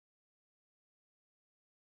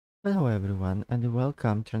Hello everyone and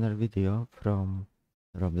welcome to another video from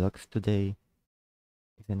Roblox. Today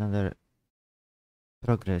is another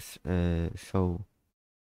progress show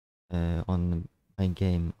on my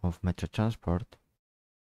game of Metro Transport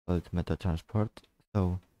called Metro Transport.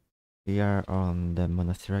 So we are on the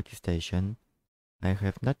Monasteraki station. I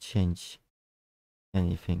have not changed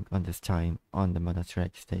anything on this time on the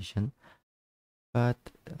Monasteraki station, but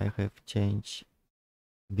I have changed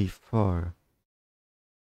before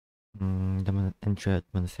the entry at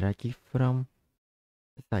Monasteraki from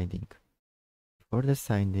the siding. For the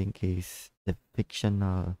siding is the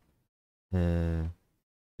uh,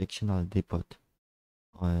 fictional depot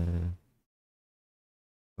uh,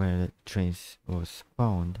 where trains was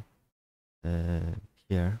found. Uh,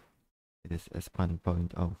 Here it is a spawn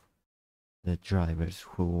point of the drivers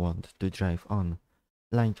who want to drive on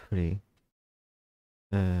line 3.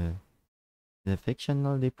 Uh, the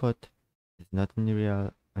fictional depot is not in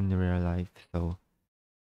real life, so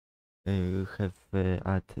you have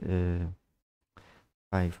at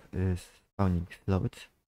 5 spawning slots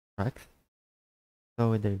tracks.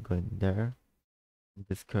 So they're going there.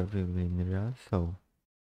 This curve will be in real, so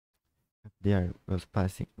there was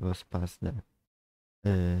past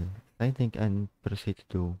the siding and proceed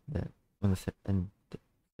to the on the and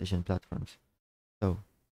station platforms. So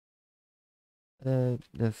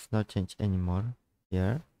there's no change anymore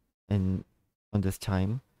here and on this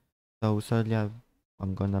time. So slowly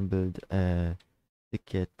I'm gonna build a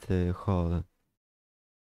ticket hall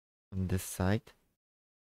on this side,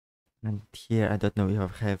 and here I don't know if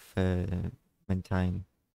I have when time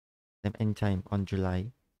any time on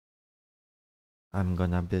July. I'm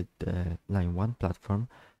gonna build the line 1 platform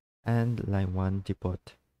and line 1 depot,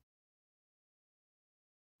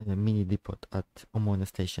 mini depot at Omona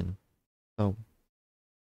station. So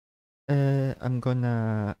I'm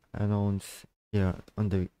gonna announce here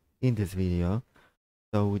in this video.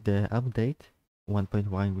 So the update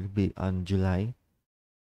 1.1 will be on July,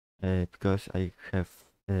 because I have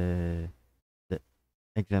the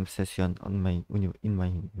exam session on in my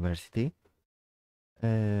university.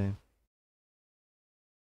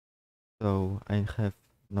 So I have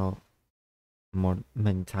no more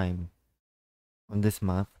many time on this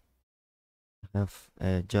month. I have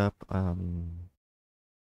a job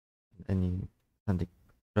any something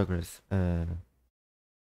progress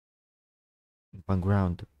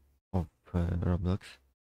background of Roblox.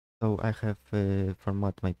 So I have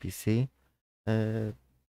format my PC 2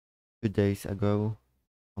 days ago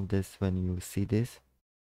of this when you see this.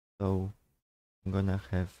 So I'm gonna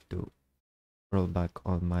have to roll back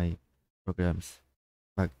all my programs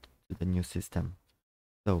back to the new system.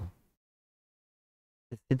 So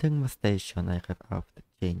the Sidagma station I have after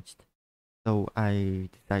changed. So I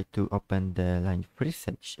decided to open the line 3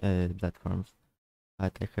 platforms,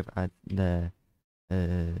 but I have added the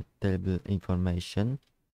table information,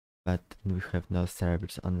 but we have no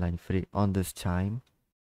servers on line 3 on this time.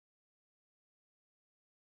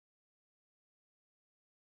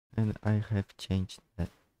 And I have changed that,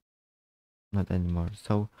 not anymore.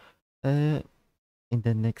 So in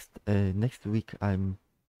the next week I have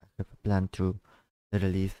a plan to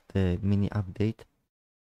release the mini update.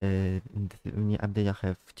 In the mini update I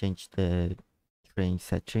have changed the train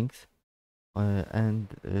settings, and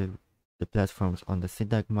the platforms on the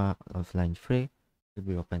Syntagma of line 3 will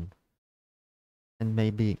be open. And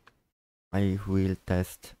maybe I will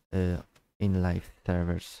test in live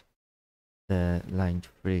servers the line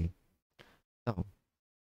 3. So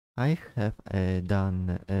I have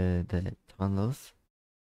done the tunnels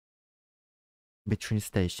between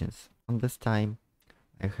stations. On this time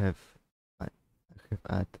I have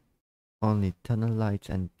added only tunnel lights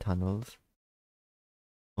and tunnels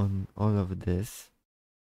on all of this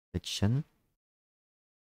section.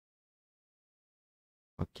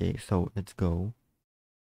 Okay, so let's go.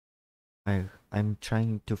 I'm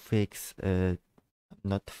trying to fix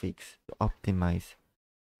not fix, to optimize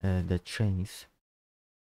the trains,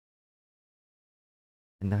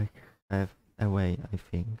 and I have a way, I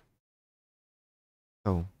think.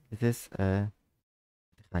 So this is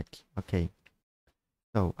right. Okay,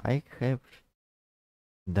 so I have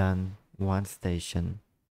done one station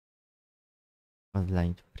on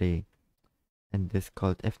line 3, and this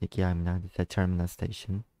called Ethniki Amyna. This is a terminal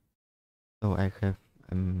station. So I have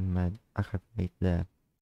made the,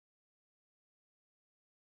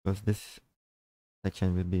 because this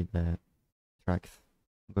section will be the tracks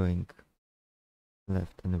going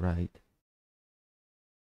left and right,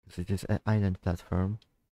 because it is an island platform.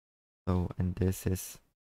 So, and this is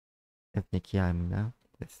Ethniki Amyna,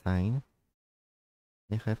 the sign.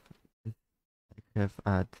 I have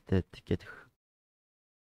added the ticket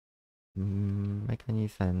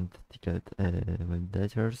mechanisms and ticket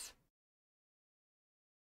validators.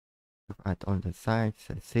 Add all the sites,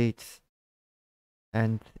 seats,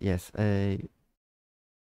 and yes, I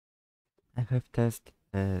have tested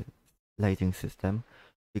lighting system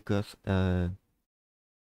because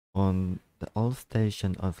on the old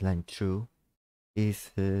station of line 2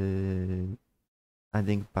 is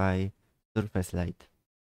adding by surface light.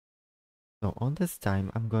 So on this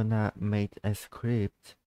time I'm gonna make a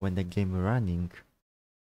script when the game running.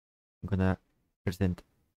 I'm gonna present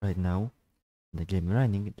right now the game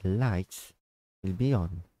running, the lights will be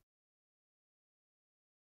on,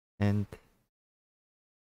 and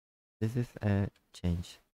this is a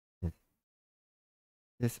change.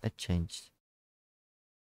 This is a change.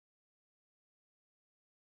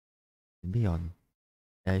 Will be on.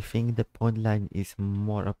 I think the point line is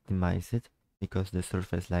more optimized because the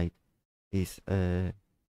surface light is a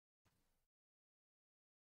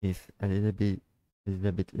little bit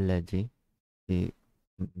laggy. We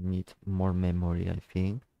need more memory, I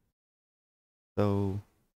think. So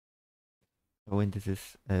when this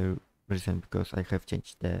is a reason because I have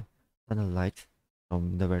changed the tunnel light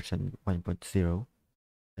from the version 1.0.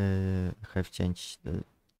 I have changed the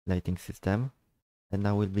lighting system, and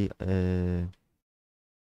now will be on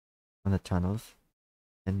the channels,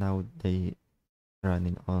 and now they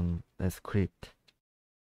running on the script.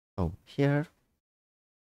 So here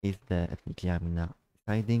is the Ethniki Amyna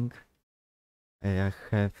siding. I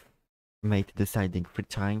have made the siding 3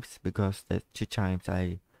 times because the 2 times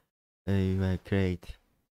I create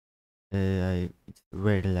it's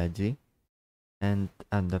very lazy, and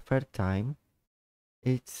the third time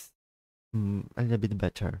it's a little bit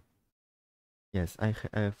better. Yes, I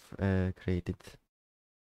have created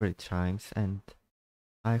 3 times, and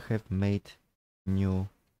I have made new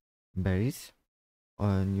berries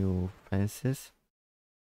or new fences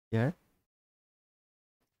here.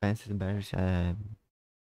 Fences, berries, don't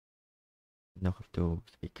have to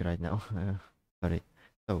speak right now. Sorry.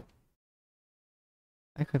 So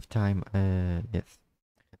I have time. Yes,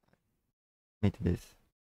 made this.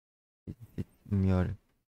 It's more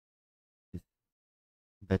it's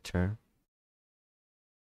better,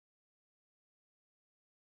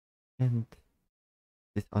 and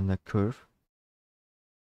this on the curve.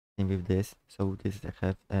 And with this, so this I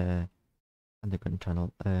have underground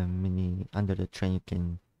tunnel. Mini under the train you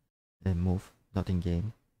can move, not in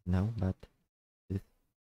game now, but this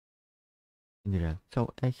in real.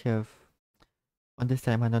 So I have on this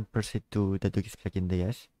time I not proceed to the Dugis plugin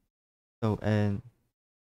DS. So and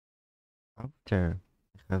after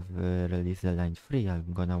I have released the line 3,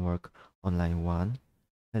 I'm gonna work on line 1.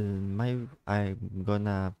 And I'm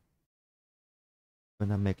gonna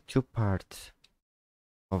make 2 parts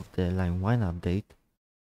of the line 1 update,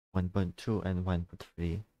 1.2 and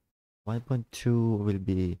 1.3. 1.2 will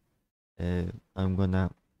be I'm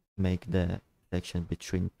gonna make the section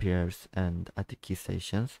between piers and Ethniki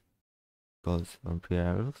stations, goes from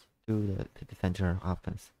piers to the city center of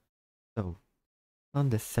Athens. So on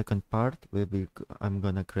the second part will be I'm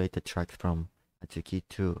gonna create a track from Ethniki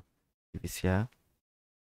to Visia.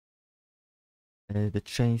 The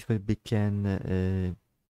trains will begin in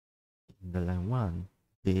the line 1.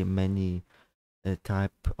 The many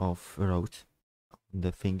type of roads.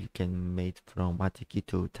 The thing you can make from Ethniki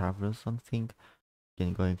to Travers something. You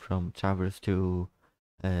can going from Travers to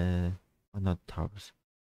not Travers.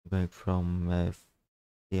 Going from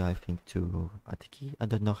yeah, I think to Ethniki. I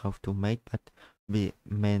don't know how to make, but be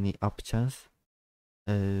many options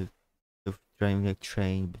to driving a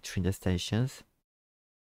train between the stations.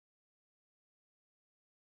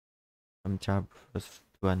 From Travers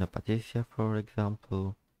to Anapatia, for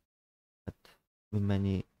example. But with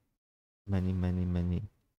many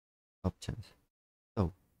options.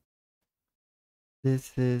 So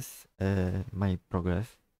this is my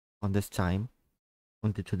progress on this time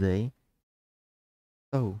until today.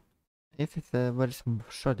 So if it's a very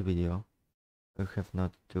short video, I have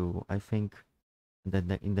not to. I think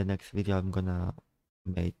that in the next video I'm gonna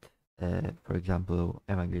make, for example,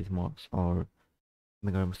 evangelismos or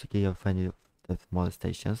megalomustiki of any of the small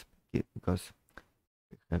stations because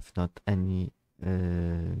we have not any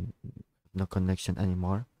no connection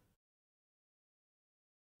anymore.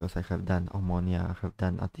 Because I have done ammonia, I have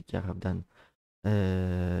done Ethniki, I have done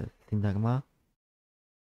syntagma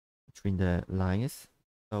between the lines.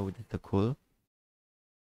 So that's cool.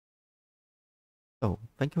 So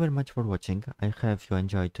thank you very much for watching. I hope you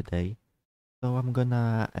enjoyed today. So I'm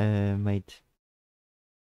gonna make.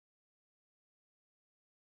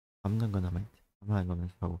 I'm not gonna make. I'm not gonna.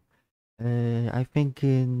 So I think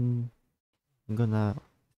I'm gonna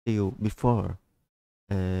see you before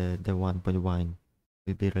the 1.1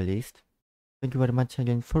 will be released. Thank you very much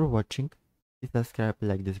again for watching. Please subscribe,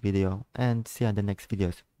 like this video, and see you on the next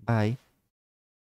videos. Bye.